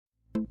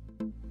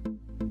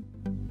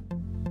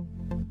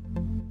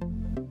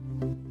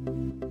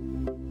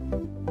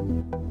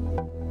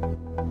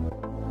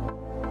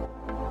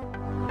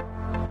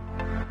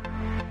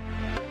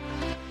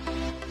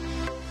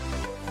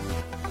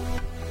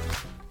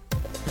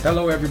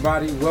Hello,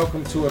 everybody.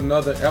 Welcome to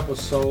another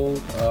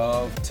episode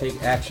of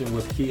Take Action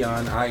with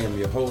Keion. I am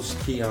your host,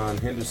 Keion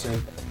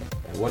Henderson,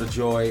 and what a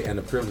joy and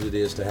a privilege it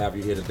is to have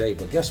you here today.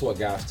 But guess what,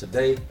 guys?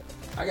 Today,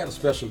 I got a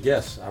special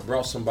guest. I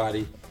brought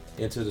somebody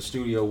into the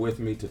studio with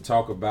me to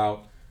talk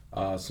about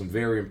some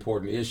very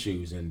important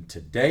issues. And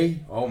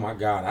today, oh my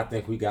God, I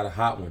think we got a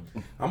hot one.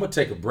 I'm gonna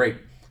take a break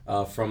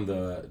from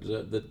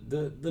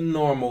the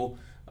normal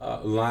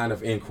line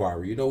of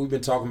inquiry. You know, we've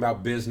been talking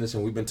about business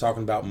and we've been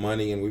talking about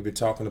money and we've been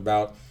talking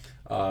about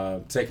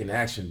taking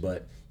action.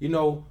 But, you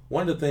know,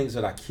 one of the things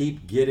that I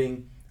keep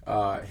getting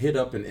hit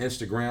up in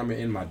Instagram and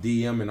in my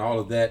DM and all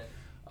of that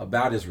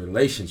about is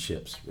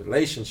relationships.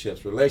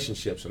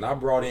 And I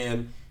brought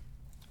in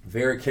a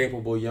very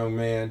capable young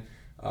man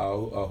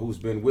who's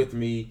been with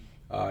me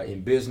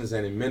in business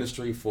and in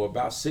ministry for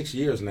about 6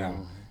 years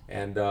now.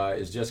 And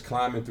is just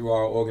climbing through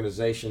our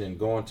organization and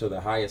going to the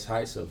highest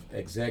heights of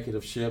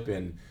executiveship.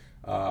 And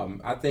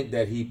I think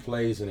that he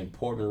plays an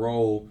important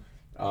role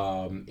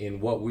in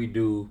what we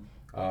do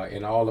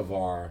in all of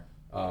our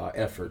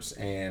efforts.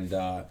 And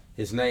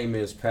his name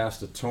is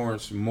Pastor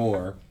Torrance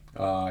Moore.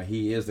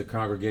 He is the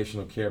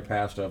congregational care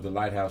pastor of the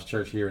Lighthouse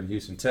Church here in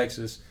Houston,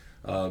 Texas.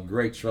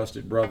 Great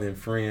trusted brother and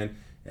friend.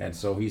 And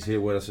so he's here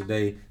with us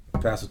today.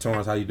 Pastor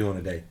Torrance, how you doing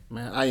today?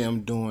 Man, I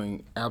am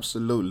doing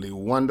absolutely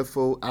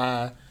wonderful.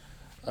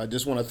 I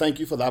just want to thank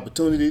you for the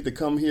opportunity to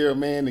come here,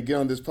 man, to get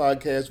on this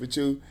podcast with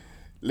you.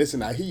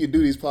 Listen, I hear you do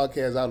these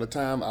podcasts all the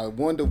time. I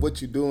wonder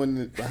what you're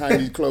doing behind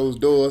these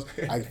closed doors.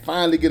 I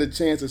finally get a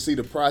chance to see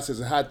the process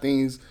of how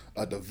things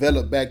are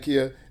developed back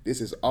here. This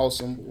is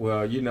awesome.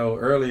 Well, you know,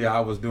 earlier I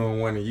was doing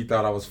one and you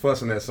thought I was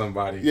fussing at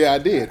somebody. Yeah, I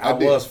did. I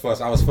was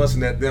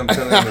fussing at them,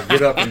 telling them to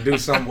get up and do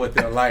something with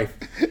their life.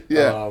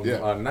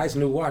 Yeah. Nice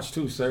new watch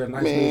too, sir.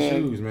 Nice Man,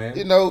 new shoes, man.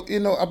 You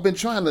know, I've been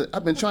trying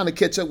to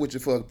catch up with you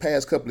for the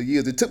past couple of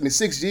years. It took me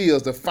 6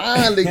 years to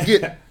finally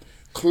get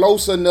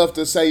close enough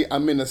to say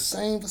I'm in the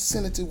same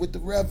vicinity with the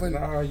Reverend.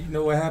 No, you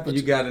know what happened?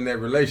 You got in that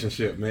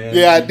relationship, man.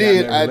 Yeah, I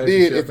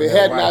did. If it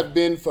had not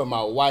been for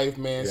my wife,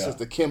 man,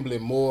 Sister Kimberly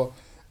Moore,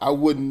 I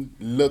wouldn't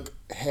look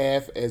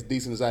half as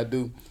decent as I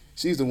do.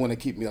 She's the one that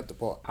keep me up to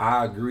par.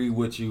 I agree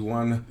with you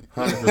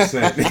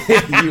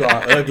 100%. You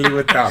are ugly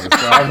without it,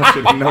 so I want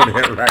you to know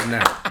that right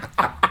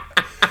now.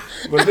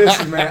 But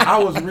listen, man, I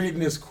was reading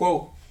this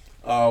quote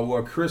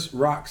where Chris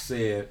Rock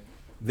said,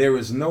 "There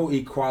is no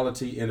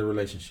equality in a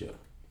relationship."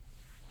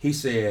 He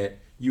said,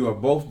 "You are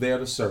both there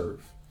to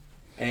serve."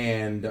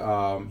 And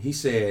he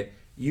said,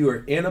 "You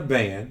are in a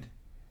band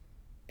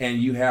and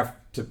you have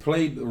to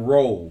play the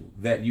role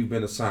that you've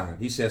been assigned."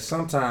 He said,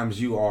 "Sometimes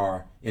you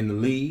are in the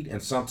lead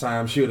and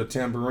sometimes you're the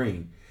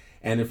tambourine.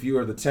 And if you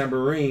are the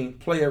tambourine,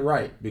 play it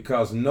right,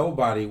 because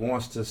nobody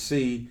wants to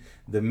see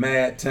the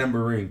mad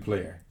tambourine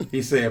player."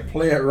 He said,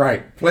 "Play it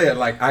right. Play it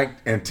like Ike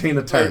and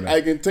Tina Turner."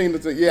 Ike and Tina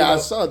Turner. Yeah, you know, I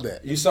saw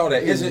that. You saw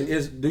that.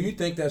 Do you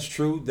think that's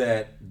true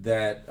that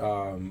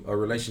a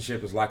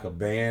relationship is like a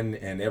band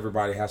and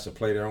everybody has to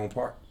play their own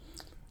part?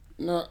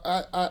 No,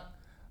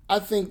 I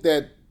think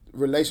that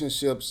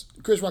relationships,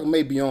 Chris Rock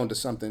may be on to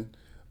something,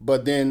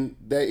 but then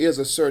there is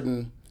a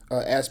certain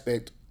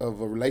aspect of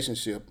a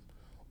relationship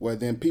where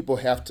then people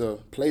have to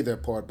play their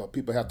part, but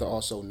people have to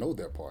also know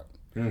their part.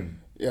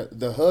 Yeah,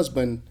 the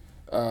husband,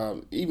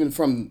 even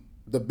from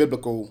the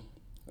biblical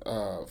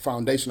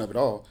foundation of it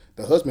all,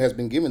 the husband has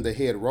been given the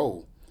head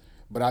role.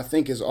 But I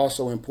think it's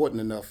also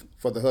important enough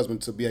for the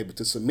husband to be able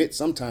to submit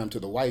sometime to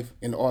the wife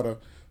in order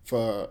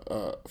for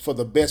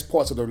the best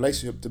parts of the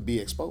relationship to be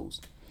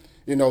exposed.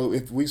 You know,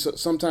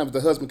 sometimes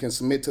the husband can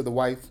submit to the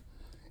wife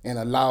and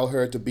allow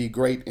her to be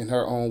great in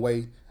her own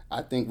way.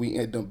 I think we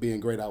end up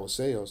being great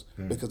ourselves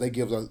because they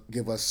give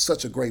us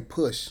such a great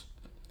push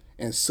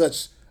and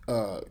such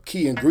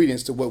key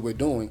ingredients to what we're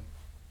doing.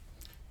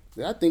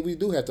 I think we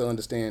do have to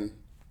understand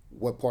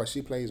what part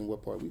she plays and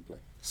what part we play.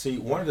 See,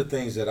 one of the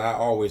things that I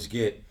always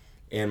get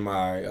in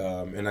my,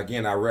 and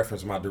again, I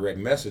reference my direct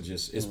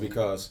messages, is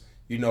because,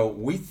 you know,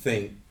 we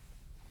think,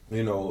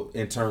 you know,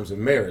 in terms of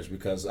marriage,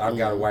 because I've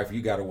got a wife,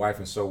 you got a wife,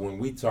 and so when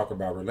we talk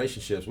about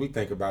relationships, we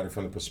think about it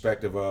from the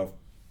perspective of,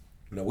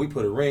 you know, we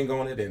put a ring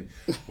on it, and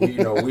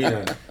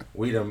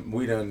we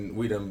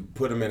done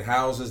put them in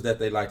houses that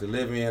they like to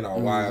live in. Our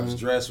wives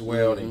dress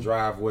well, they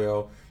drive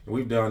well, and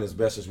we've done as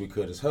best as we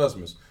could as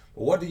husbands.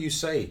 But what do you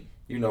say?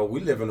 You know, we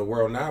live in a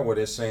world now where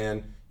they're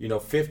saying, you know,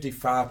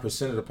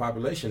 55% of the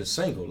population is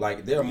single.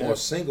 Like, there are more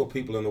single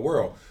people in the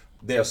world.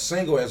 They're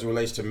single as it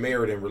relates to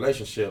marriage and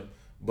relationship,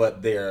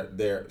 but they're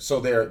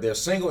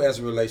single as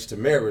it relates to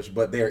marriage,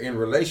 but they're in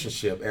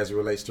relationship as it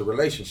relates to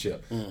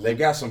relationship. They've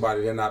got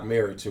somebody they're not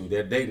married to.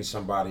 They're dating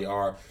somebody,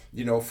 or,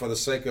 you know, for the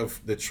sake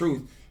of the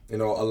truth, you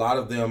know, a lot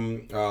of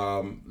them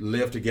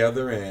live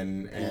together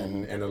and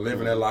are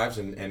living their lives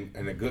and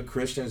are good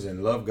Christians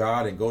and love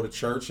God and go to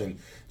church and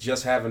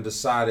just haven't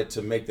decided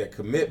to make that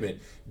commitment.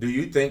 Do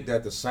you think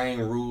that the same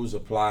rules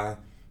apply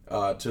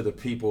to the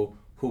people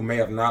who may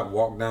have not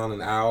walked down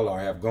an aisle or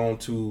have gone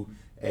to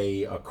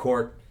a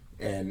court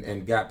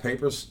and got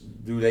papers?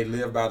 Do they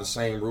live by the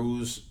same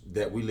rules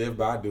that we live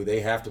by? Do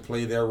they have to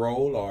play their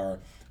role, or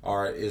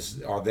are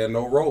there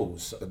no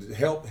roles?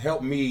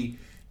 Help me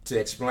to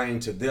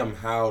explain to them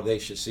how they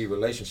should see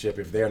relationship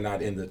if they're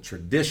not in the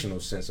traditional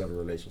sense of a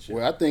relationship.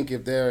 Well, I think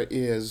if there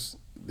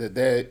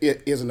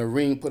isn't a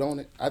ring put on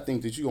it, I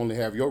think that you only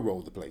have your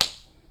role to play.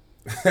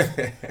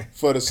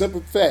 For the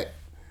simple fact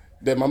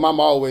that my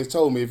mama always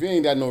told me, if you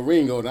ain't got no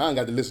ring on it, I ain't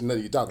got to listen to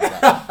nothing you talking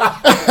about.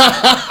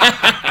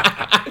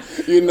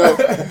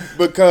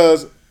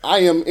 Because I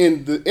am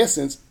in the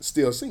essence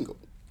still single.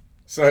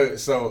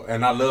 So,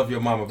 and I love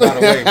your mama. By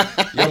the way,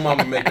 your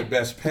mama make the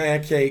best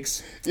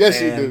pancakes. Yes,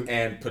 she do.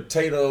 And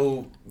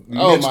potato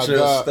mixture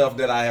stuff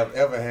that I have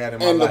ever had in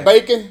my life. And the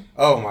bacon.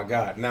 Oh my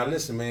God! Now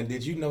listen, man.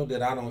 Did you know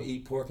that I don't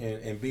eat pork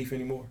and beef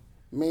anymore?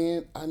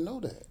 Man, I know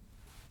that.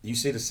 You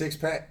see the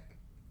 6-pack?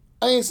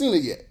 I ain't seen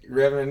it yet.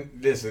 Reverend,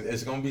 listen,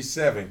 it's gonna be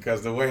 7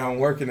 because the way I'm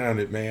working on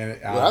it,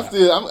 man.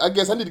 Well, I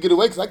guess I need to get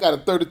away because I got a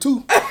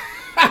 32.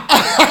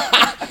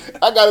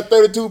 I got a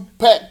 32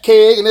 pack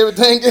keg and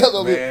everything else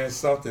over here. Man,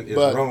 something is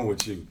wrong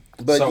with you.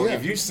 So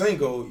if you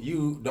single,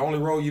 the only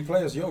role you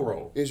play is your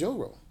role. Is your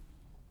role.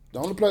 The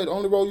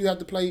only role you have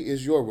to play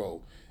is your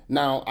role.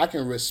 Now I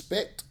can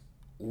respect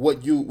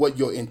what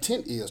your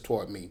intent is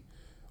toward me,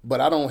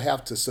 but I don't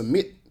have to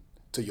submit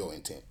to your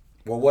intent.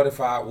 Well, what if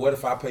I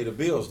pay the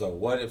bills though?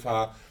 What if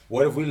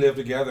we live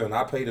together and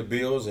I pay the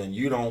bills and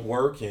you don't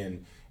work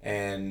and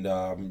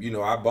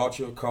I bought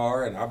you a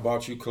car and I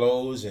bought you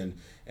clothes and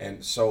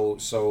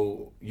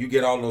so you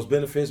get all those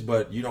benefits,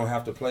 but you don't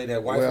have to play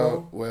that wife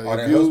role or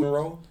that husband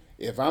role?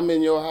 If I'm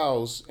in your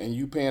house and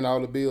you paying all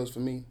the bills for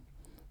me,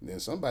 then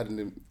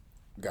somebody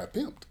got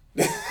pimped.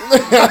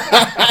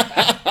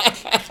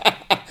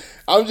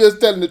 I'm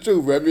just telling the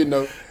truth, Rev,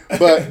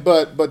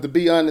 But to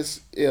be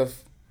honest,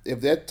 if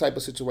that type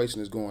of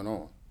situation is going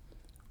on,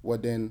 well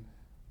then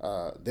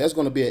there's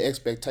going to be an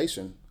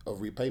expectation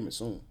of repayment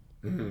soon.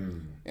 Mm-hmm.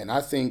 And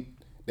I think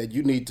that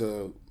you need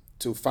to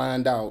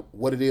find out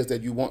what it is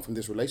that you want from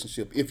this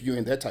relationship. If you're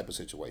in that type of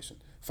situation,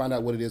 find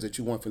out what it is that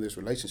you want from this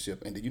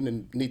relationship, and that you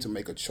need to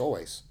make a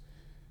choice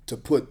to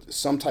put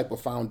some type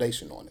of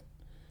foundation on it,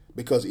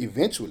 because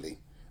eventually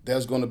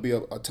there's going to be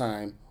a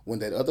time when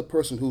that other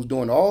person who's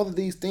doing all of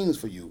these things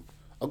for you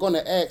are going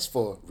to ask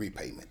for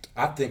repayment.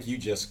 I think you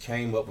just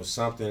came up with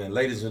something, and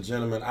ladies and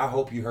gentlemen, I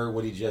hope you heard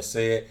what he just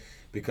said,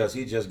 because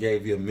he just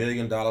gave you $1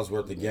 million worth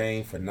of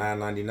game for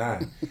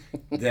 $9.99.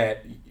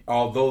 That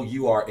although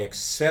you are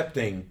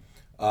accepting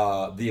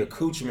the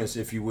accoutrements,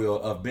 if you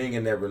will, of being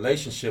in that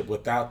relationship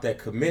without that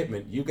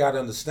commitment, you got to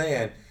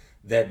understand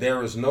that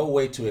there is no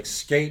way to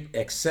escape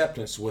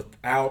acceptance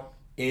without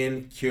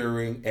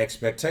incurring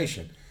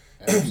expectation.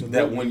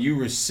 That when you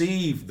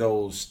receive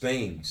those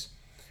things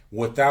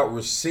without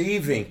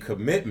receiving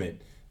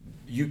commitment,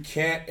 you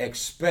can't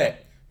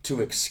expect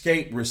to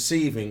escape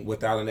receiving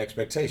without an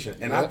expectation.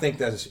 And I think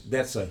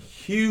that's a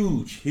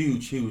huge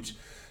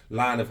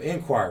line of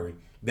inquiry,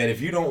 that if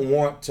you don't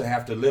want to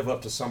have to live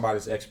up to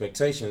somebody's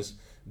expectations,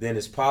 then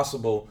it's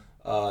possible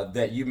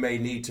that you may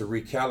need to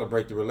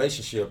recalibrate the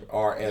relationship,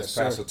 or as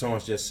Pastor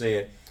Torrance just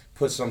said,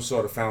 put some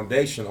sort of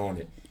foundation on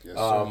it. Yes,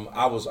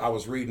 I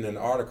was reading an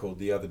article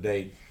the other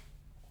day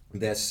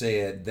that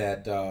said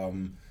that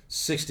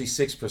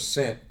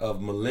 66% of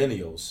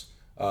millennials,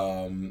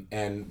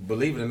 and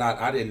believe it or not,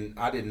 I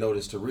didn't know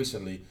this till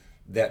recently,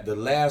 that the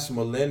last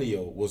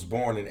millennial was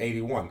born in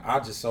 81. I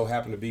just so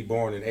happened to be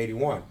born in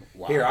 81.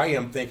 Wow. Here I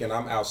am thinking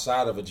I'm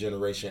outside of a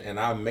generation, and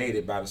I made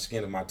it by the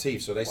skin of my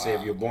teeth. So they say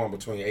if you're born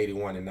between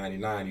 81 and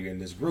 99, you're in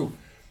this group.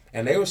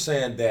 And they were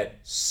saying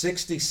that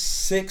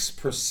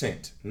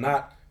 66%,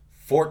 not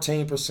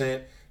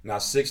 14%,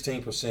 not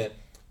 16%,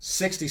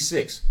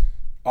 66,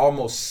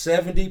 almost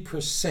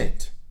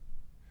 70%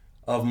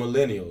 of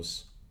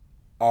millennials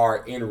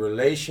are in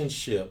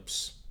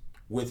relationships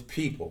with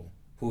people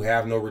who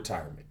have no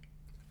retirement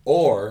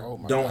or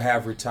don't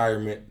have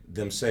retirement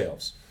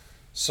themselves.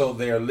 So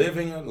they're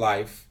living a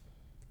life,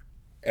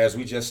 as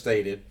we just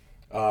stated,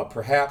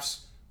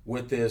 perhaps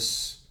with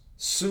this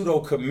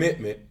pseudo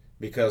commitment,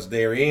 because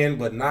they're in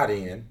but not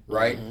in,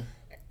 right?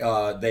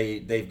 Mm-hmm.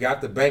 They've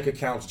got the bank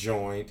accounts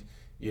joined.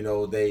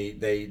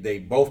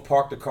 They both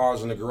park the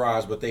cars in the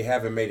garage, but they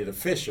haven't made it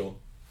official.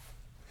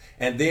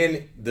 And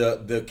then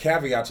the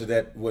caveat to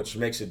that, which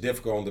makes it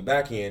difficult on the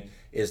back end,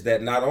 is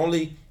that not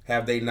only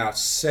have they not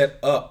set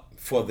up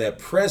for their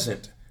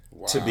present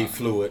to be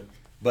fluid,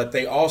 but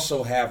they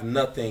also have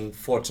nothing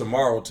for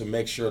tomorrow to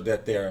make sure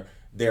that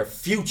their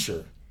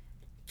future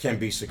can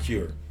be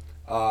secure.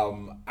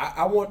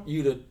 I want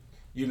you to,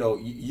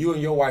 you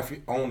and your wife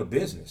own a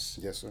business.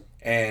 Yes, sir.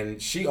 And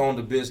she owned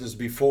a business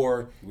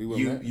before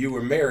you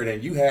were married,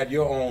 and you had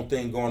your own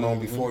thing going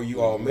on before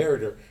you all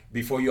married her,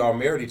 before you all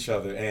married each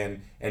other,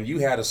 and you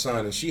had a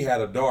son and she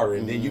had a daughter,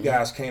 and then you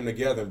guys came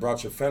together and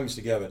brought your families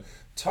together.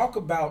 Talk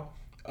about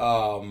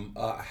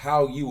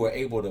how you were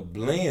able to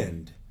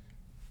blend,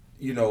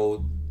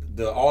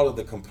 all of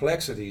the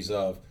complexities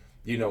of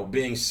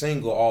being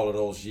single all of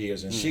those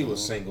years, and she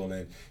was single,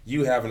 and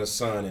you having a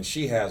son, and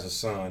she has a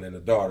son and a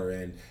daughter,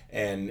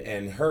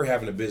 and her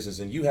having a business,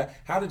 and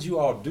how did you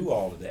all do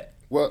all of that?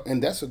 Well,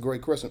 and that's a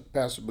great question,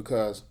 Pastor,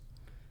 because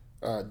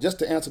Just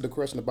to answer the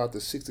question about the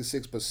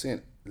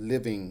 66%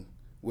 living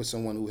with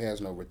someone who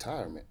has no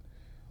retirement,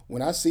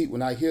 when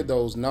I hear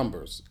those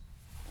numbers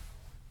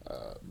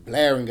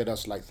blaring at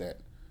us like that,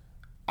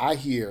 I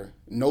hear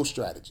no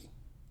strategy.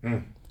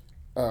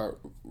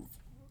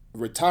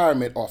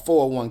 Retirement or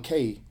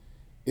 401k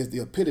is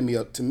the epitome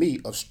to me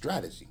of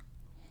strategy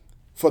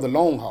for the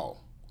long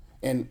haul.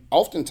 And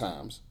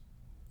oftentimes,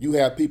 you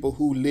have people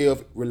who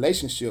live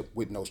relationship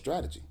with no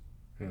strategy.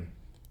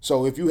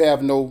 So if you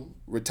have no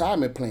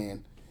retirement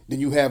plan, then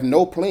you have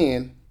no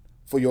plan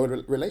for your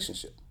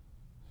relationship.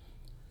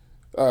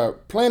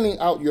 Planning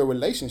out your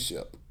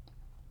relationship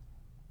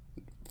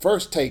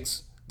first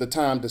takes the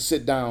time to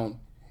sit down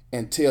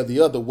and tell the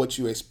other what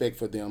you expect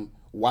for them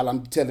while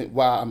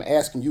I'm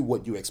asking you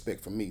what you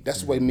expect from me.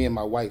 That's the way me and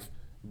my wife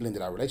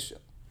blended our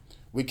relationship.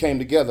 We came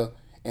together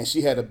and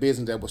she had a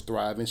business that was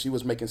thriving. She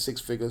was making six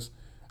figures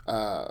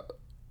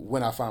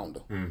when I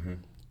found her.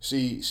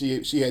 She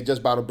had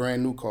just bought a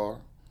brand new car,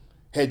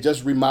 had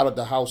just remodeled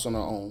the house on her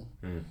own.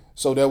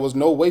 So there was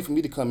no way for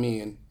me to come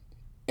in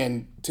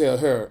and tell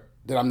her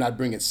that I'm not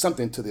bringing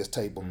something to this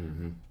table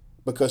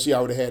because she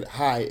already had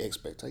high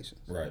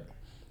expectations. Right.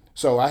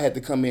 So I had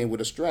to come in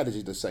with a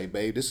strategy to say,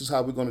 babe, this is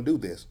how we're going to do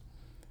this.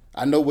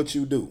 I know what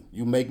you do.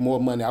 You make more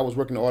money. I was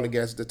working in oil and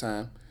gas at the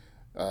time.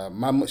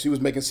 She was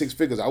making six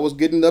figures. I was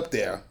getting up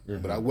there,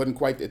 but I wasn't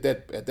quite at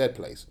that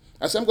place.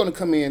 I said, I'm going to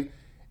come in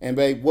and,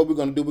 babe, what we're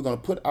going to do, we're going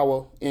to put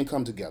our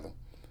income together.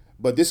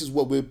 But this is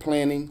what we're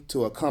planning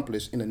to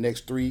accomplish in the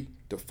next 3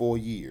 to 4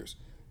 years.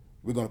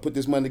 We're going to put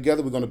this money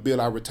together. We're going to build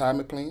our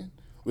retirement plan.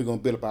 We're going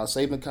to build up our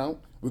saving account.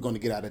 We're going to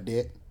get out of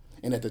debt.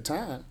 And at the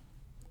time,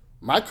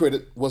 my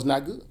credit was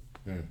not good.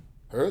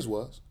 Hers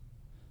was.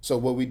 So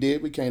what we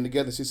did, we came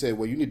together. She said,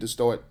 well, you need to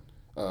start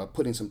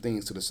putting some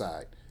things to the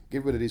side.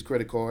 Get rid of these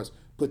credit cards.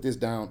 Put this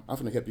down. I'm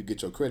going to help you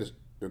get your credit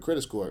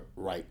score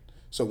right.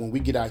 So when we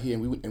get out here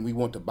and we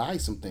want to buy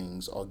some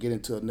things or get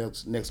into a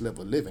next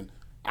level of living,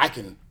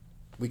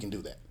 we can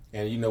do that.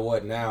 And you know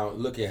what? Now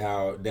look at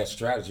how that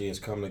strategy has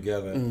come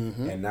together,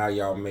 and now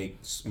y'all make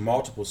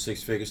multiple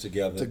six figures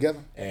together,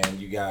 and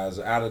you guys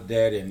are out of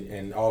debt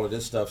and all of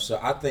this stuff. So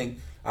I think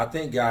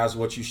guys,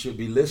 what you should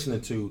be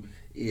listening to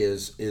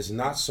is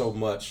not so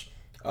much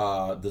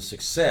the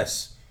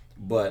success,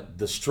 but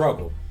the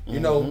struggle. You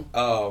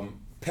know,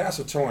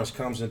 Pastor Torrance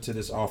comes into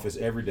this office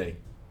every day,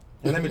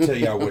 and let me tell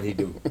y'all what he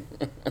do.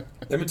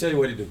 Let me tell you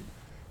what he do.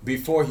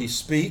 Before he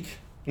speak.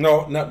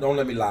 No, don't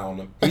let me lie on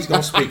him. He's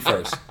going to speak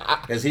first.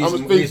 Because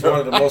he's one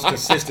of the most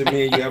consistent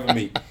men you ever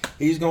meet.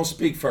 He's going to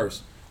speak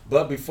first.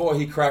 But before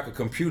he crack a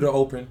computer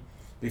open,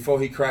 before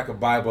he crack a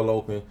Bible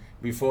open,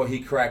 before he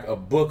crack a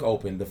book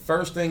open, the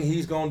first thing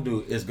he's going to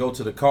do is go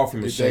to the coffee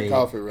machine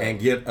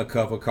and get a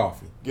cup of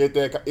coffee. Get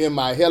that in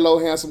my Hello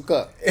Handsome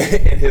cup.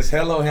 In his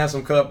Hello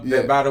Handsome cup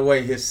that, by the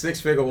way, his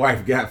six-figure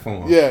wife got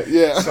for him.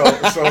 Yeah.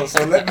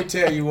 So let me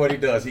tell you what he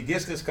does. He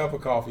gets this cup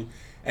of coffee,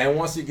 and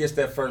once he gets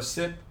that first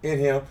sip in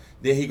him,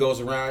 then he goes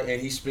around and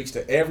he speaks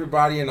to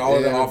everybody in all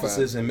of the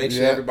offices and makes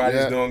sure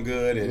everybody's doing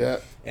good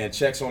and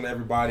checks on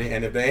everybody.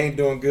 And if they ain't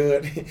doing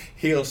good,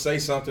 he'll say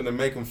something to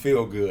make them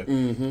feel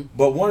good.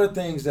 But one of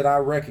the things that I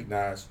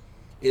recognize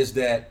is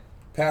that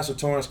Pastor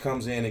Torrance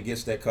comes in and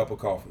gets that cup of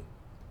coffee.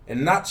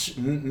 And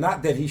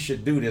not that he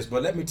should do this,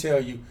 but let me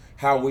tell you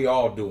how we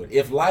all do it.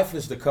 If life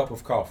is the cup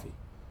of coffee,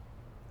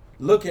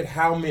 look at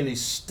how many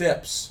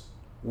steps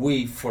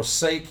we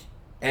forsake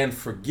and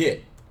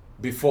forget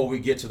before we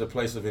get to the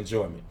place of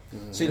enjoyment.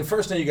 See, the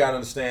first thing you got to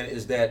understand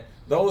is that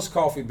those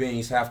coffee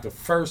beans have to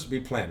first be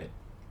planted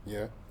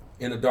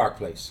in a dark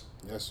place.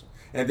 Yes.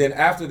 And then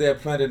after they're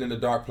planted in a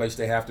dark place,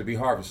 they have to be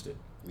harvested.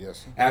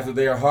 Yes. After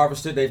they are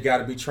harvested, they've got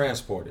to be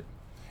transported.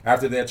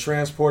 After they're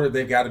transported,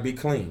 they've got to be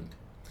cleaned.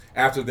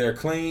 After they're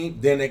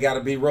cleaned, then they got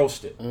to be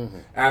roasted.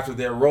 After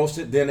they're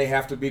roasted, then they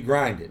have to be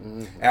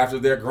grinded. After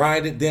they're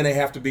grinded, then they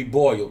have to be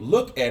boiled.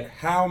 Look at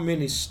how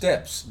many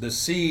steps the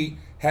seed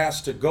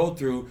has to go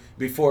through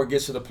before it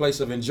gets to the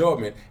place of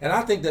enjoyment. And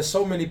I think that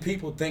so many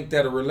people think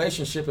that a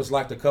relationship is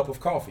like the cup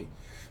of coffee,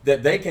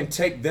 that they can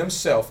take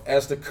themselves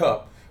as the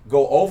cup,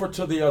 go over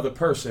to the other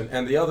person,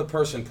 and the other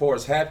person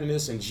pours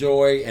happiness and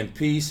joy and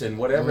peace and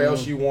whatever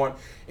else you want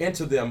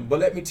into them.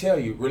 But let me tell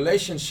you,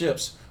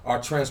 relationships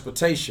are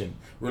transportation.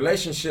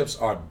 Relationships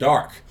are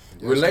dark.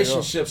 Yes,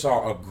 relationships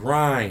are a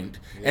grind.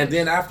 Yes. And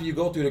then after you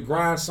go through the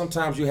grind,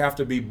 sometimes you have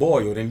to be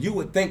boiled. And you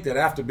would think that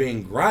after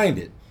being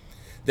grinded,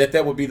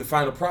 that would be the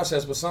final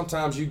process, but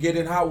sometimes you get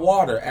in hot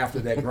water after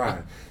that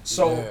grind.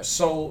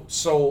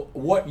 So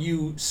what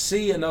you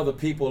see in other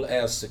people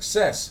as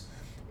success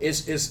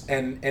is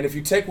and if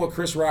you take what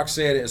Chris Rock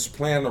said as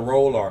playing the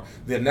role, or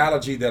the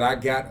analogy that I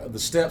got, the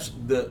steps,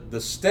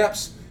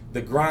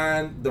 the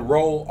grind, the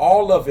role,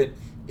 all of it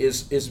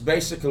is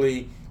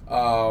basically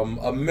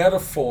a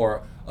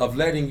metaphor of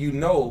letting you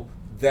know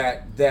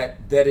that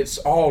it's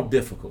all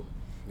difficult.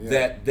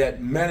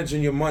 That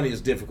managing your money is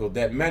difficult,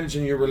 that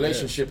managing your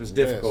relationship is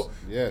difficult.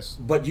 Yes.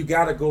 But you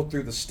got to go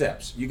through the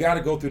steps.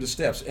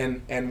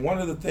 And one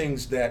of the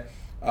things that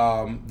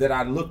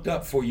I looked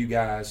up for you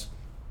guys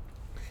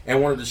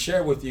and wanted to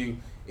share with you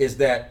is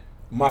that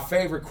my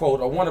favorite quote,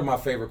 or one of my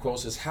favorite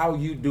quotes, is how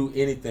you do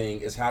anything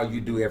is how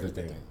you do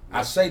everything.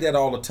 I say that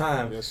all the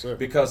time. Yes, sir.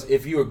 Because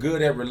if you're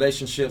good at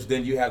relationships,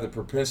 then you have the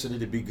propensity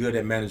to be good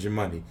at managing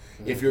money.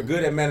 If you're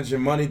good at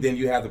managing money, then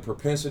you have the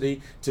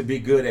propensity to be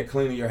good at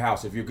cleaning your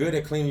house. If you're good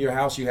at cleaning your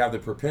house, you have the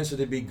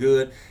propensity to be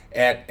good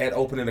at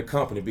opening a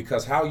company,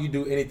 because how you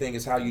do anything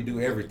is how you do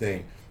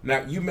everything.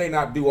 Now, you may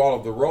not do all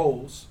of the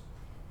roles,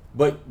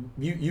 but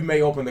you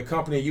may open the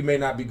company, you may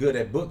not be good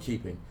at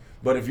bookkeeping.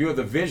 But if you're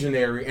the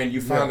visionary and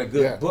you find a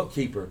good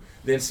bookkeeper,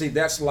 then see,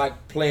 that's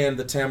like playing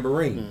the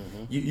tambourine.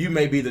 You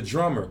may be the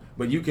drummer,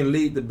 but you can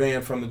lead the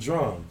band from the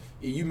drum.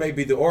 You may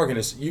be the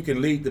organist, you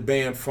can lead the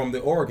band from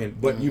the organ,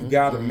 but you've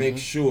got to make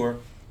sure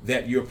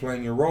that you're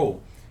playing your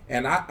role.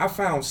 And I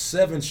found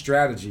 7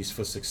 strategies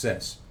for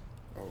success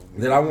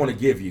that I want to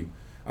give you.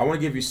 I want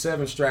to give you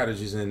 7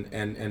 strategies,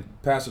 and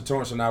Pastor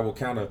Torrance and I will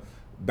kind of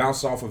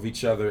bounce off of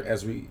each other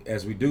as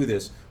we do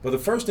this. But the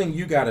first thing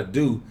you got to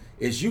do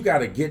is you got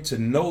to get to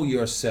know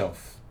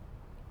yourself.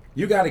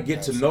 You got to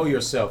get to know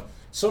yourself.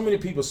 So many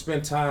people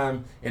spend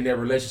time in their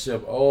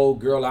relationship. Oh,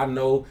 girl, I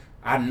know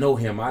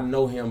him. I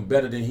know him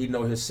better than he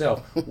know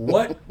himself.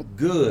 What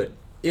good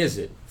is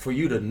it for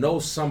you to know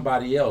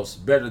somebody else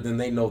better than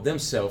they know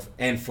themselves,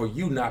 and for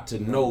you not to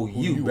know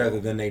you better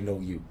than they know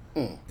you?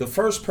 The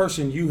first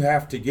person you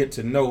have to get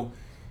to know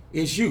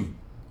is you.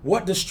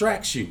 What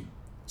distracts you?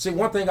 See,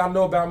 one thing I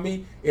know about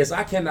me is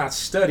I cannot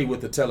study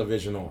with the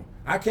television on.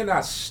 I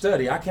cannot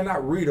study. I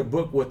cannot read a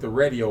book with the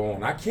radio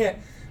on. I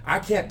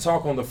can't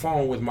talk on the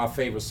phone with my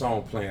favorite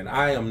song playing.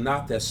 I am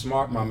not that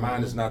smart. My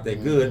mind is not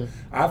that good.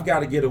 I've got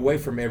to get away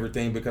from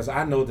everything because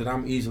I know that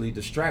I'm easily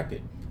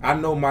distracted. I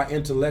know my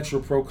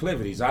intellectual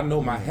proclivities. I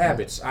know my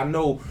habits. I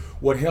know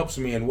what helps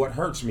me and what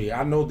hurts me.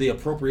 I know the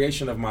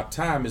appropriation of my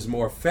time is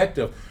more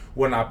effective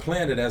when I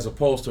plan it as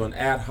opposed to an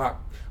ad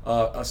hoc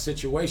a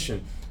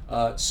situation.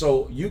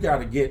 So you got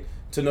to get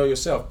to know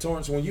yourself.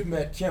 Torrance, when you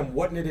met Kim,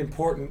 wasn't it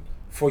important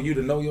for you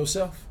to know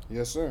yourself?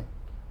 Yes, sir.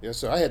 Yes,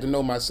 sir. I had to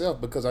know myself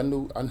because I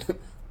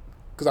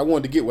because I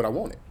wanted to get what I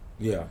wanted.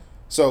 Yeah.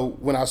 So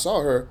when I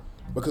saw her,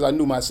 because I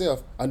knew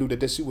myself, I knew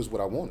that she was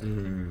what I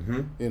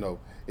wanted. You know,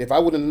 if I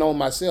wouldn't have known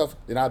myself,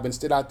 then I'd been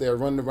still out there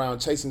running around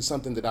chasing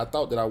something that I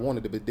thought that I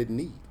wanted but didn't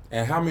need.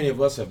 And how many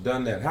of us have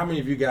done that? How many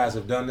of you guys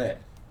have done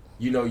that?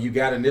 You know, you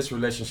got in this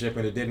relationship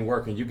and it didn't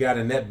work, and you got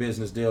in that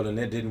business deal and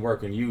it didn't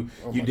work, and you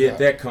did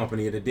that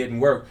company and it didn't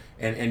work,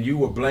 and you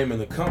were blaming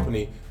the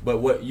company, but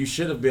what you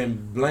should have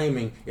been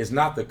blaming is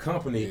not the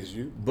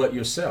company, but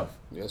yourself.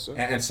 Yes, sir.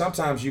 And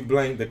sometimes you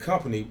blame the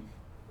company,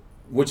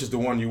 which is the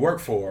one you work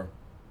for,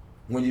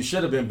 when you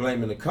should have been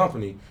blaming the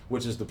company,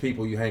 which is the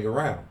people you hang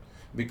around.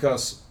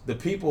 Because the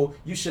people,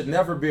 you should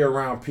never be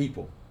around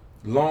people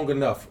long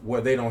enough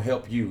where they don't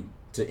help you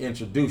to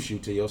introduce you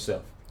to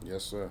yourself.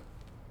 Yes, sir.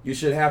 You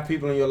should have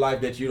people in your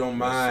life that you don't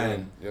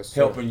mind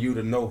helping you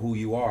to know who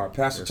you are.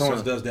 Pastor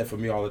Torrance does that for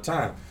me all the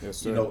time. Yes,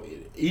 sir. You know,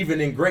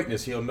 even in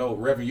greatness, he'll know,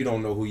 Reverend, you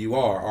don't know who you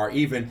are. Or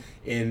even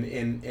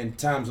in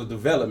times of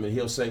development,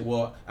 he'll say,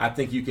 well, I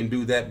think you can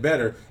do that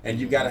better. And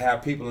you got to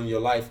have people in your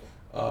life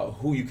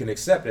who you can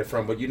accept it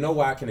from. But you know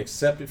why I can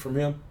accept it from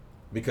him?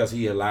 Because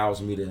he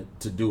allows me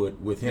to do it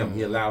with him.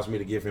 He allows me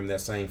to give him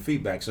that same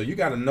feedback. So you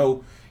got to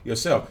know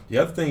yourself. The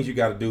other things you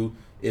got to do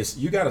is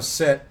you got to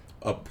set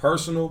a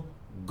personal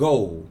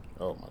goal.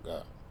 Oh my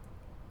God.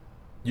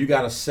 You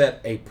got to set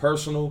a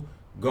personal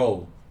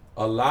goal.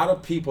 A lot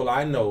of people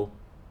I know,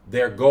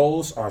 their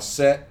goals are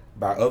set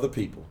by other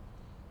people.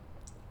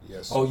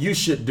 Yes. Oh, you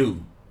should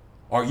do,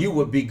 or you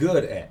would be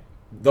good at.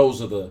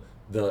 Those are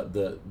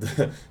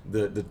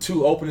the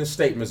 2 opening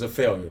statements of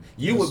failure.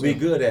 You would be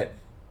good at.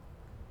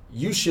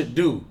 You should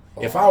do.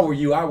 If I were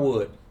you, I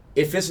would.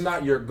 If it's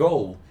not your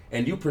goal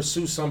and you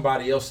pursue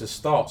somebody else's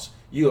thoughts,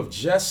 you have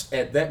just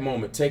at that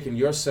moment taken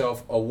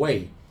yourself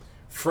away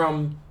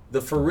from the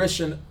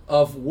fruition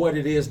of what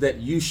it is that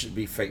you should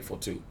be faithful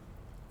to.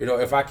 You know,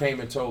 if I came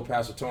and told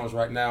Pastor Torrance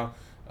right now,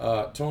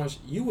 Torrance,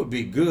 you would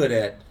be good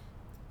at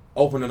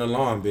opening a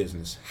lawn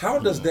business. How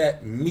does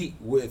that meet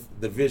with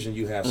the vision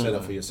you have set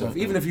up for yourself,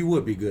 even if you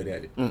would be good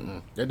at it?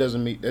 That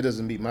doesn't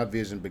meet my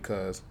vision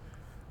because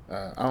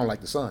I don't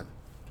like the sun.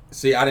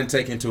 See, I didn't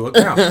take into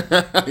account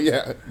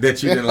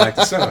that you didn't like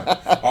the sun.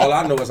 All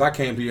I know is I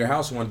came to your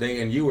house one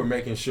day and you were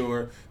making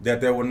sure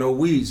that there were no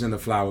weeds in the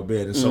flower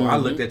bed. And so I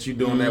looked at you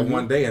doing that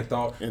one day and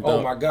thought,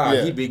 oh my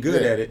God, he'd be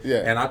good at it.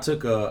 And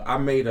I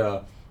made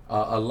a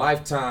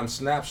lifetime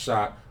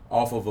snapshot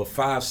off of a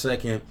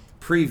 5-second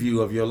preview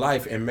of your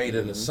life and made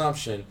an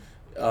assumption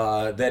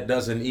that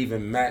doesn't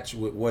even match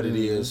with what it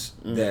is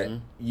that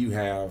you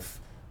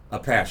have a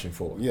passion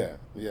for. Yeah.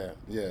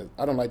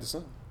 I don't like the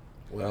sun.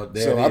 Well,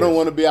 so I don't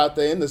want to be out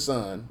there in the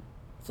sun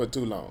for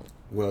too long.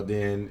 Well,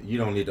 then you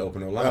don't need to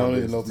open no lawn. I don't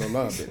need to open no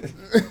lawn business.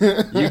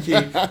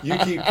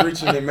 You keep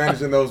preaching and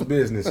managing those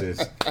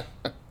businesses.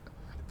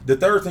 The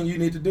third thing you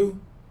need to do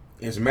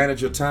is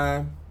manage your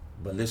time.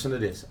 But listen to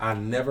this. I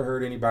never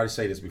heard anybody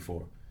say this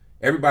before.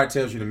 Everybody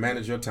tells you to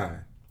manage your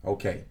time.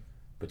 Okay.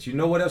 But you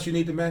know what else you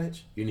need to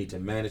manage? You need to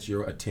manage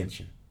your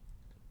attention.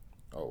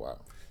 Oh, wow.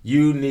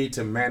 You need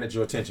to manage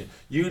your attention.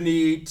 You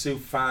need to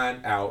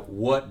find out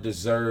what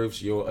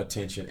deserves your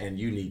attention, and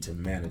you need to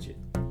manage it.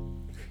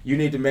 You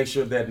need to make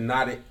sure that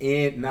not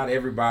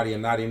everybody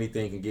and not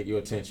anything can get your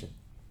attention.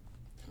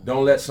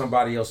 Don't let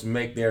somebody else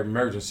make their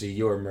emergency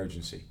your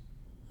emergency.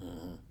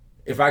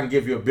 If I can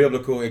give you a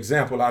biblical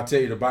example, I'll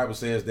tell you the Bible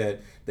says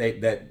that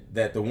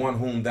the one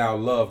whom thou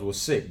loved was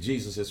sick.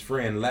 Jesus, his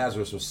friend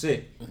Lazarus, was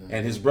sick,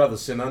 and his brother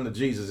sent unto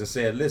Jesus and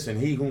said, listen,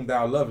 he whom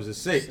thou lovest is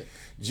sick.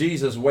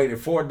 Jesus waited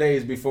 4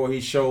 days before he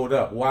showed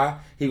up. Why?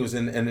 He was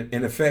in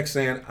effect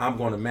saying, I'm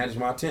going to manage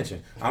my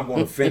attention. I'm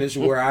going to finish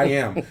where I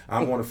am.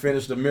 I'm going to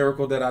finish the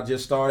miracle that I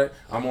just started.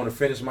 I'm going to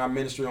finish my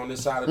ministry on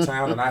this side of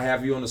town, and I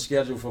have you on the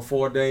schedule for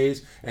 4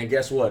 days. And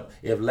guess what?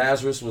 If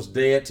Lazarus was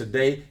dead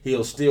today,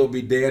 he'll still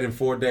be dead in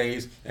 4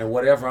 days. And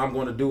whatever I'm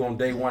going to do on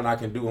day 1, I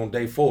can do on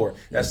day 4.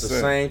 That's the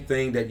same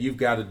thing that you've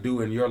got to do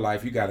in your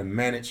life. You got to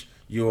manage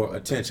your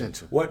attention.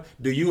 What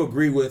do you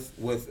agree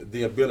with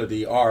the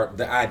ability or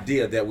the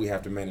idea that we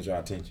have to manage our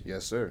attention?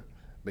 Yes, sir.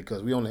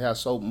 Because we only have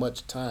so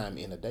much time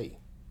in a day.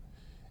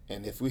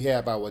 And if we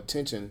have our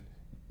attention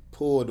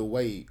pulled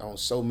away on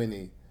so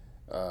many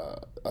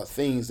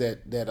things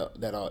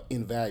that are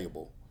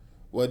invaluable,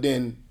 well,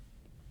 then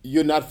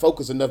you're not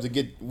focused enough to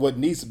get what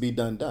needs to be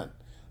done.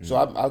 So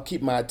I'll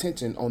keep my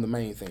attention on the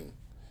main thing.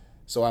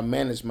 So I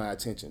manage my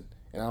attention,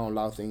 and I don't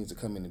allow things to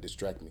come in and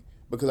distract me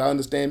because I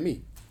understand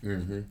me.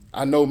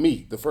 I know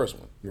me, the first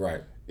one.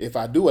 Right. If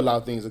I do allow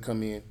things to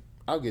come in,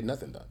 I'll get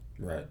nothing done.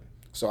 Right.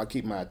 So I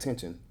keep my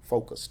attention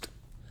focused.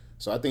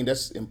 So I think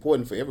that's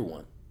important for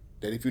everyone.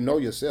 That if you know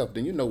yourself,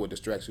 then you know what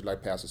distracts you.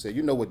 Like Pastor said,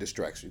 you know what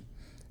distracts you.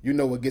 You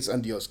know what gets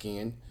under your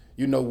skin.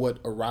 You know what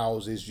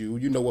arouses you.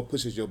 You know what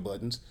pushes your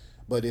buttons.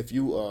 But if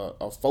you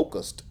are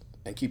focused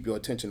and keep your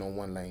attention on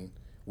one lane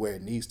where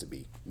it needs to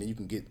be, then you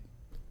can get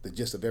the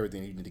gist of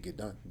everything you need to get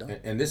done.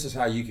 And this is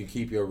how you can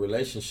keep your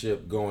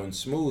relationship going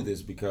smooth,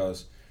 is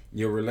because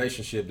your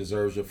relationship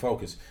deserves your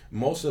focus.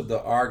 Most of the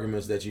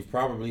arguments that you've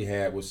probably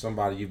had with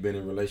somebody you've been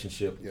in a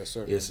relationship, yes,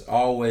 sir, is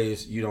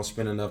always, you don't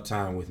spend enough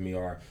time with me,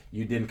 or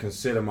you didn't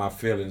consider my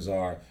feelings,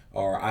 or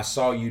I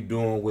saw you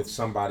doing with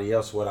somebody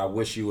else what I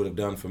wish you would have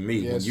done for me.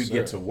 Yes, when you sir.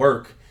 Get to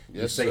work,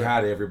 you Yes, say sir.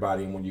 hi to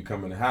everybody, and when you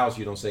come in the house,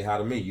 you don't say hi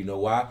to me. You know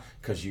why?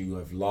 Because you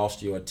have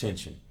lost your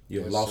attention.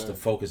 You've Yes, lost sir. the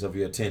focus of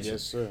your attention.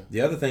 Yes, sir.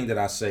 The other thing that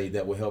I say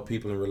that will help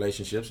people in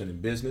relationships and in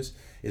business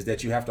is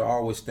that you have to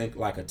always think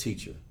like a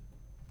teacher.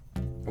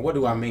 And what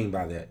do I mean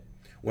by that?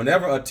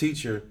 Whenever a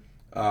teacher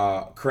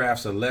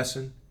crafts a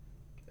lesson,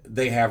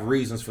 they have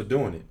reasons for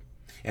doing it.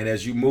 And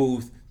as you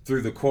move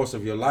through the course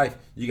of your life,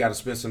 you got to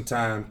spend some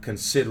time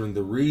considering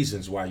the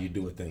reasons why you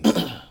do a thing.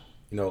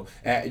 You know,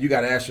 you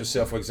got to ask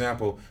yourself, for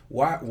example,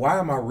 why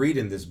am I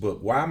reading this book?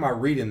 Why am I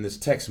reading this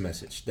text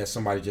message that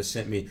somebody just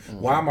sent me?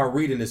 Why am I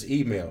reading this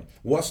email?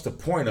 What's the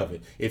point of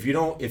it? If you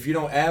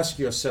don't ask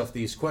yourself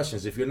these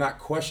questions, if you're not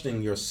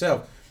questioning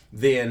yourself,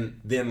 then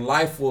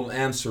life will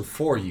answer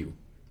for you.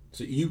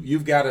 So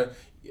you've got to,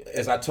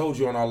 as I told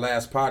you on our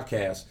last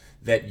podcast,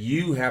 that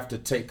you have to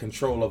take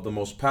control of the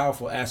most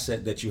powerful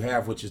asset that you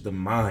have, which is the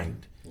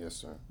mind. Yes,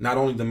 sir. Not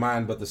only the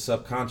mind, but the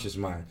subconscious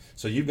mind.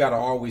 So you've got to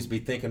always be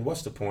thinking,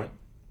 what's the point?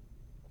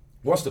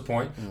 What's the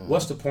point?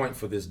 What's the point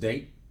for this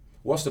date?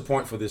 What's the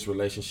point for this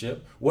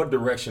relationship? What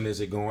direction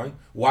is it going?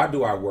 Why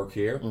do I work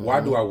here?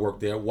 Why do I work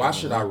there? Why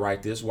should I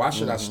write this? Why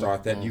should I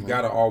start that? You've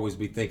got to always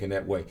be thinking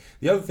that way.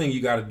 The other thing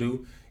you got to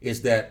do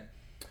is that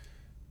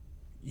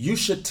you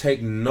should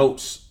take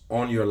notes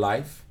on your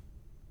life,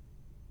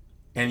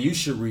 and you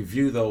should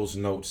review those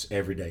notes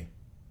every day.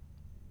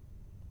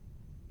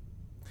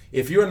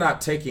 If you're not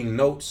taking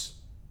notes,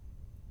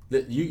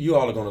 you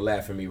all are going to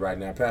laugh at me right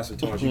now. Pastor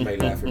Torrance, you may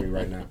laugh at me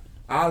right now.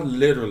 I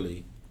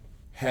literally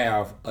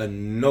have a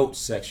note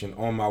section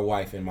on my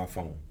wife in my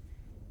phone.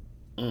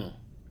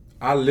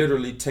 I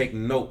literally take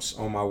notes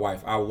on my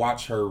wife. I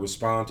watch her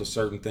respond to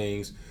certain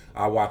things.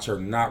 I watch her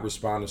not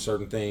respond to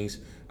certain things.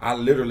 I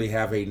literally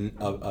have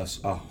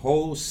a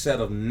whole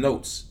set of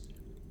notes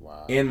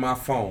in my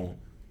phone,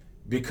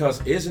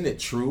 because isn't it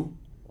true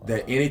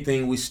that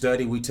anything we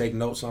study, we take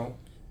notes on?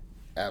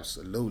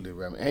 Absolutely,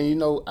 Reverend. And you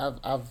know,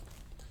 I've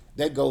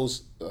that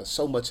goes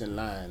so much in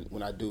line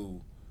when I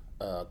do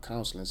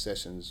counseling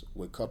sessions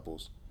with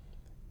couples,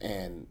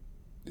 and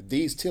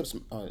these tips,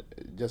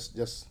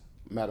 just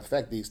matter of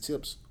fact, these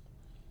tips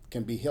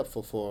can be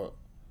helpful for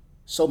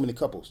so many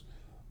couples.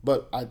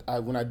 But I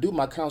when I do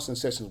my counseling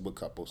sessions with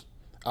couples,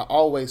 I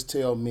always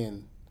tell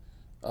men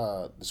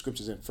the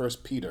scriptures in 1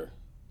 Peter,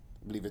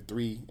 I believe it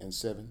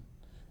 3:7.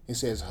 It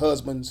says,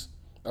 "Husbands,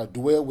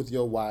 dwell with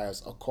your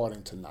wives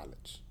according to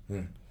knowledge."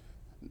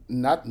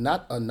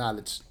 Not a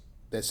knowledge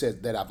that says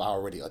that I've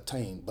already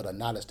attained, but a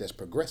knowledge that's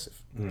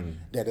progressive,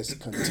 that is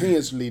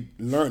continuously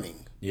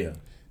learning. Yeah.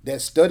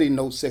 That study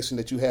note section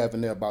that you have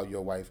in there about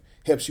your wife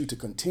helps you to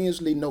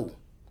continuously know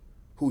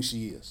who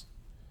she is.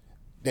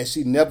 That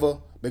she never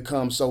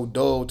becomes so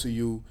dull to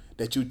you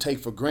that you take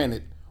for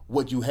granted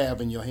what you have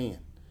in your hand.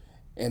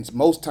 And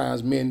most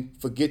times men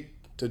forget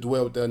to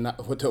dwell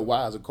with their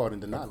wives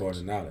according to knowledge.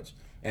 According to knowledge.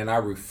 And I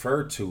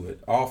refer to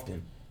it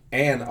often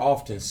and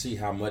often see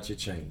how much it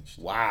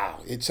changed. Wow.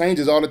 It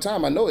changes all the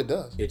time. I know it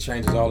does. It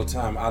changes all the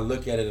time. I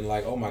look at it and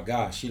like, oh my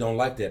gosh, she don't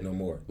like that no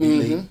more.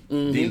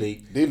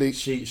 Delete.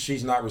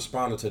 She's not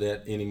responding to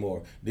that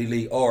anymore.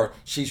 Delete. Or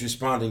she's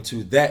responding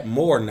to that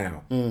more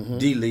now.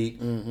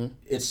 Delete.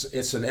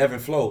 It's an ebb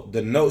and flow.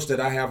 The notes that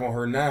I have on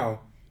her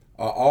now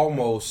are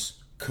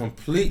almost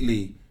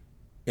completely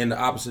in the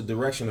opposite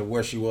direction of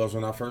where she was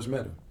when I first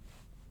met her.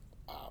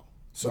 Wow.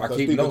 So Because I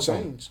keep people notes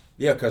on. change.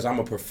 Yeah, because I'm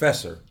a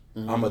professor.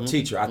 I'm a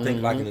teacher. I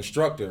think like an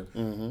instructor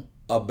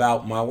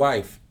about my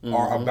wife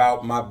or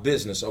about my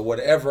business or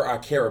whatever I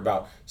care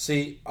about.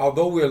 See,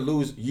 although we're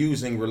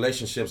using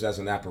relationships as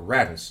an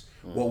apparatus,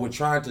 what we're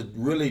trying to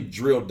really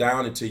drill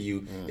down into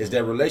you is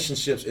that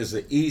relationships is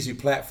an easy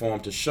platform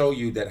to show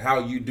you that how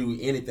you do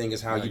anything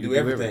is how you do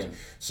everything.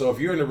 So if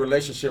you're in a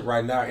relationship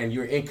right now and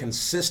you're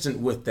inconsistent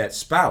with that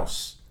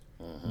spouse,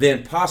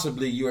 then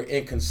possibly you're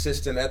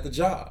inconsistent at the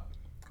job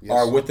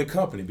or with the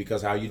company,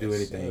 because how you do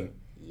anything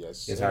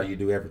is how you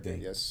do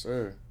everything. Yes,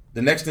 sir.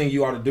 The next thing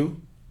you ought to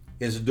do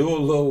is do a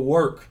little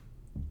work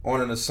on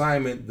an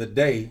assignment the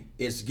day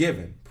it's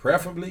given,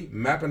 preferably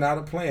mapping out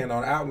a plan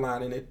or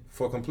outlining it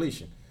for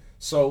completion.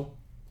 So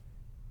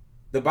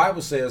the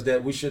Bible says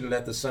that we shouldn't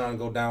let the sun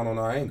go down on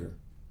our anger,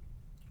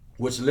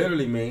 which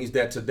literally means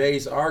that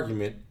today's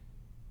argument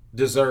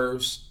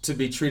deserves to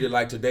be treated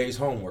like today's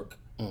homework.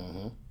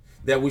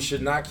 That we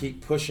should not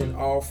keep pushing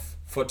off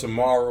for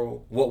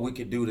tomorrow what we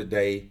could do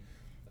today,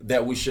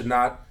 that we should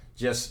not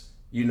just,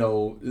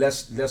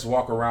 let's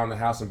walk around the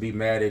house and be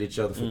mad at each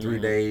other for 3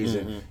 days.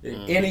 And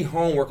any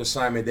homework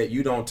assignment that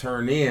you don't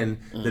turn in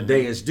the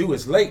day is due,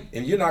 it's late,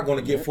 and you're not going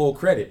to get full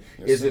credit.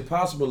 Is it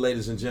possible,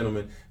 ladies and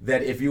gentlemen,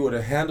 that if you would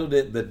have handled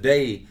it the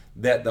day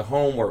that the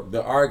homework,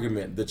 the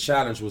argument, the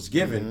challenge was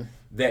given,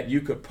 that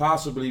you could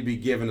possibly be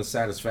given a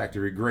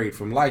satisfactory grade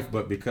from life,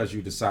 but because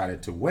you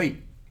decided to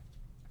wait,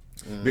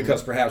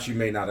 because perhaps you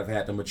may not have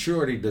had the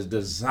maturity, the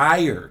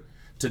desire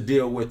to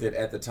deal with it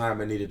at the time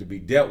it needed to be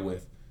dealt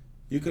with,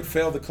 you could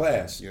fail the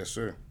class. Yes,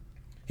 sir.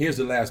 Here's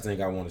the last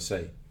thing I want to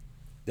say,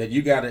 that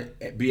you got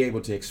to be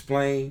able to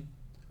explain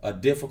a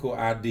difficult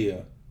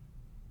idea,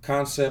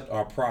 concept,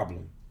 or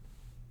problem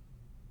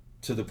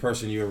to the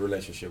person you're in a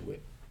relationship with.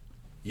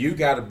 You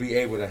got to be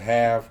able to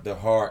have the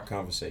hard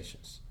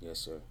conversations. Yes,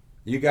 sir.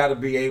 You got to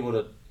be able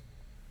to.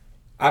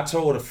 I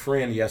told a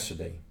friend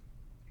yesterday,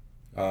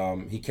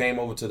 he came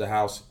over to the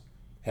house,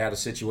 had a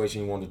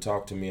situation he wanted to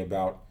talk to me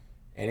about,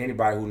 and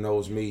anybody who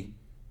knows me,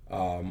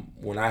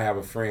 when I have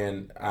a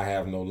friend, I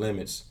have no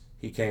limits.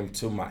 He came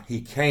to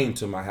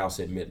my house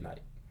at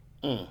midnight,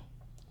 and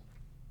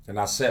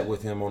I sat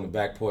with him on the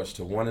back porch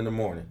till 1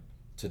 a.m.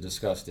 to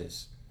discuss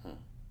this.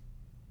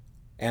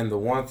 And the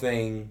one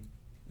thing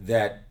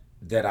that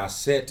I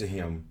said to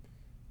him,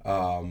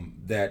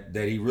 that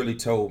he really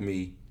told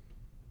me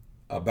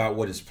about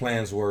what his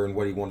plans were and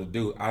what he wanted to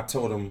do, I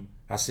told him,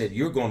 I said,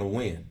 you're going to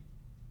win.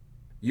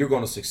 You're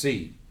going to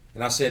succeed.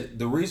 And I said,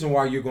 the reason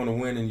why you're going to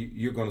win and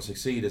you're going to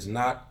succeed is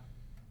not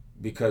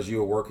because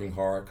you're working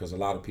hard, because a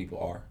lot of people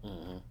are.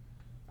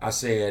 I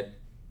said,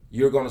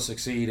 you're going to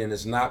succeed, and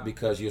it's not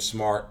because you're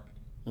smart.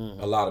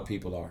 A lot of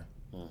people are.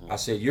 I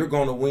said, you're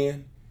going to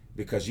win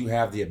because you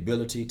have the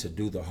ability to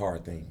do the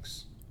hard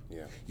things.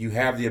 Yeah. You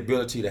have the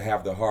ability to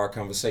have the hard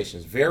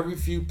conversations. Very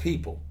few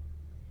people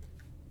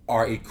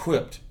are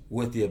equipped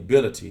with the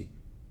ability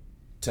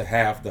to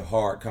have the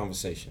hard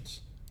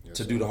conversations,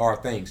 to do the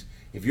hard things.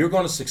 If you're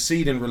going to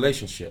succeed in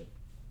relationship,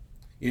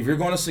 if you're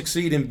going to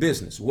succeed in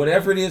business,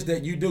 whatever it is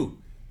that you do,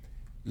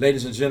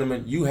 ladies and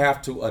gentlemen, you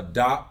have to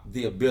adopt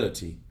the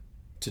ability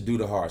to do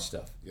the hard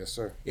stuff. Yes,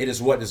 sir. It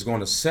is what is going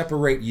to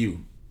separate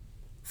you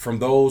from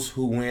those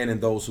who win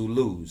and those who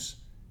lose.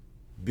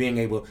 Being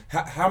able,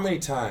 how many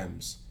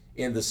times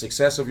in the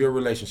success of your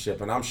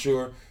relationship, and I'm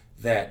sure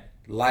that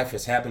life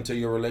has happened to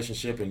your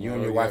relationship and you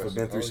and your wife have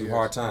been through some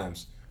hard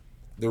times.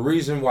 The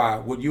reason why,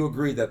 would you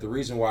agree that the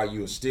reason why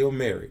you are still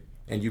married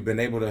and you've been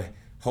able to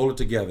hold it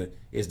together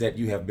is that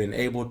you have been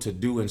able to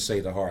do and say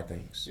the hard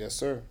things? Yes,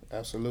 sir.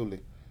 Absolutely.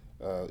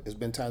 It's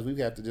been times we've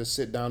had to just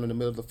sit down in the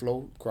middle of the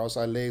floor, cross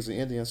our legs in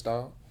Indian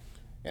style,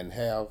 and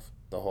have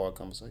the hard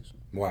conversation.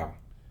 Wow.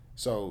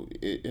 So,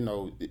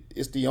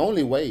 it's the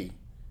only way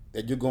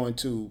that you're going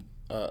to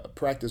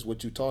practice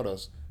what you taught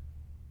us,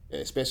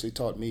 especially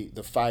taught me,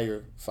 the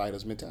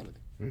firefighter's mentality.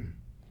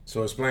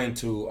 So explain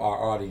to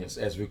our audience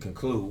as we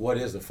conclude, what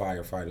is the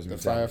firefighter's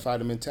mentality? The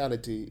firefighter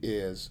mentality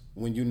is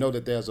when you know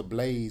that there's a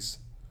blaze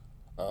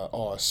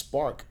or a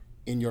spark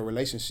in your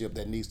relationship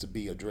that needs to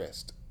be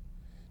addressed.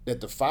 That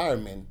the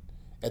firemen,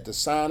 at the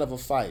sign of a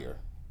fire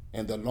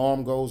and the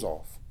alarm goes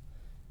off,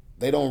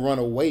 they don't run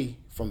away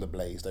from the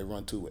blaze, they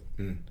run to it.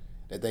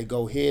 That they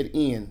go head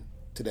in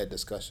to that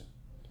discussion.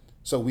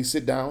 So we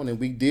sit down and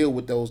we deal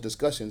with those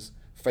discussions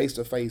face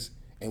to face,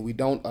 and we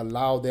don't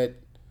allow that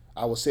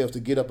ourselves to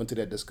get up into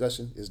that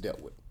discussion is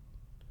dealt with.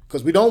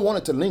 Because we don't want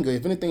it to linger.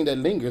 If anything that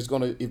lingers is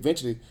going to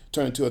eventually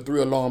turn into a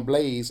 3-alarm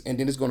blaze, and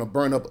then it's going to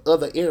burn up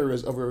other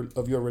areas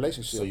of your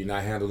relationship. So you're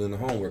not handling the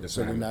homework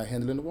assignment. So we're not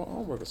handling the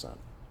homework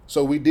assignment.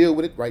 So we deal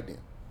with it right then.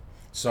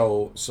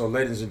 So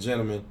ladies and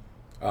gentlemen,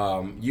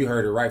 you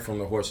heard it right from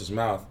the horse's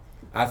mouth.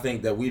 I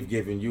think that we've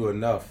given you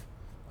enough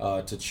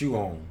to chew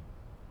on.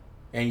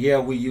 And yeah,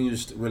 we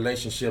used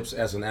relationships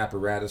as an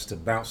apparatus to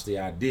bounce the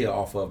idea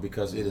off of,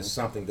 because it is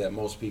something that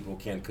most people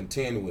can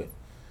contend with.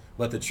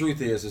 But the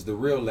truth is the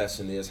real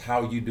lesson is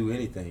how you do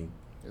anything.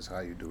 It's how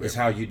you do it. It's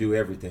how you do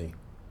everything.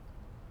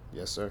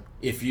 Yes, sir.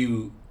 If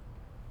you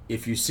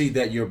see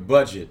that your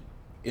budget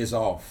is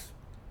off,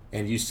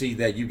 and you see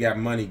that you got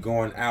money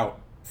going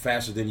out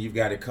faster than you've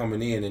got it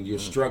coming in, and you're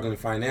struggling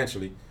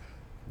financially,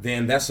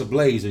 then that's a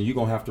blaze, and you're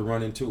going to have to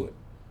run into it.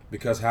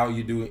 Because how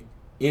you do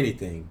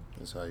anything,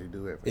 it's how you do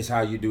everything. It's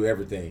how you do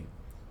everything.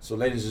 So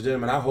ladies and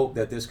gentlemen, I hope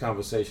that this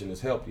conversation has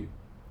helped you.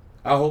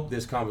 I hope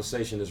this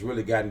conversation has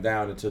really gotten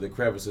down into the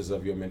crevices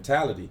of your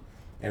mentality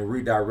and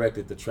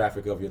redirected the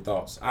traffic of your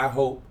thoughts. I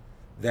hope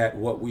that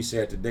what we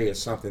said today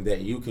is something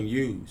that you can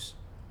use.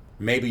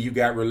 Maybe you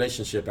got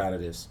relationship out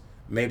of this.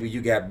 Maybe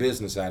you got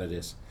business out of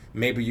this.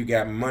 Maybe you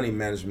got money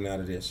management out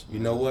of this. You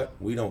know what?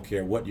 We don't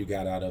care what you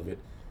got out of it,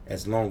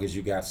 as long as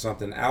you got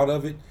something out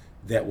of it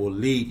that will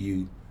lead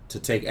you to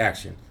take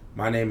action.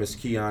 My name is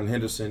Keion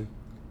Henderson.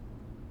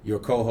 Your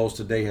co-host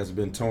today has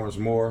been Torrance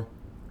Moore.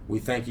 We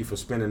thank you for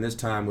spending this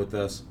time with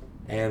us,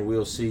 and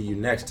we'll see you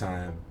next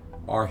time,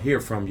 or hear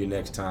from you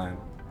next time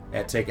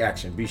at Take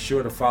Action. Be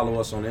sure to follow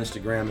us on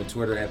Instagram and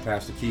Twitter at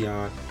Pastor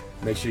Keion.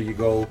 Make sure you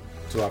go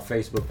to our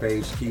Facebook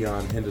page,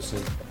 Keion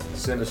Henderson.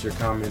 Send us your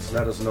comments.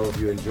 Let us know if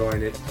you're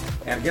enjoying it.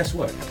 And guess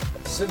what?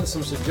 Send us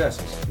some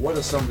suggestions. What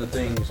are some of the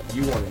things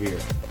you want to hear?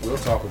 We'll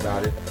talk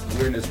about it.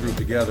 We're in this group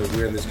together.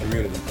 We're in this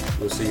community.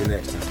 We'll see you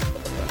next time.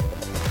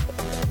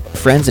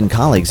 Friends and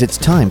colleagues, it's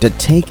time to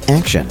take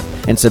action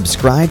and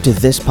subscribe to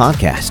this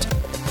podcast.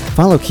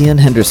 Follow Keion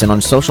Henderson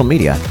on social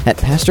media at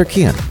Pastor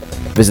Keion.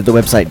 Visit the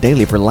website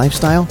daily for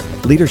lifestyle,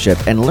 leadership,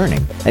 and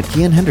learning at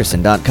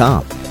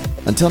KeionHenderson.com.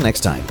 Until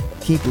next time,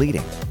 keep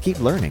leading, keep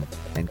learning,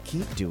 and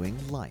keep doing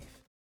life.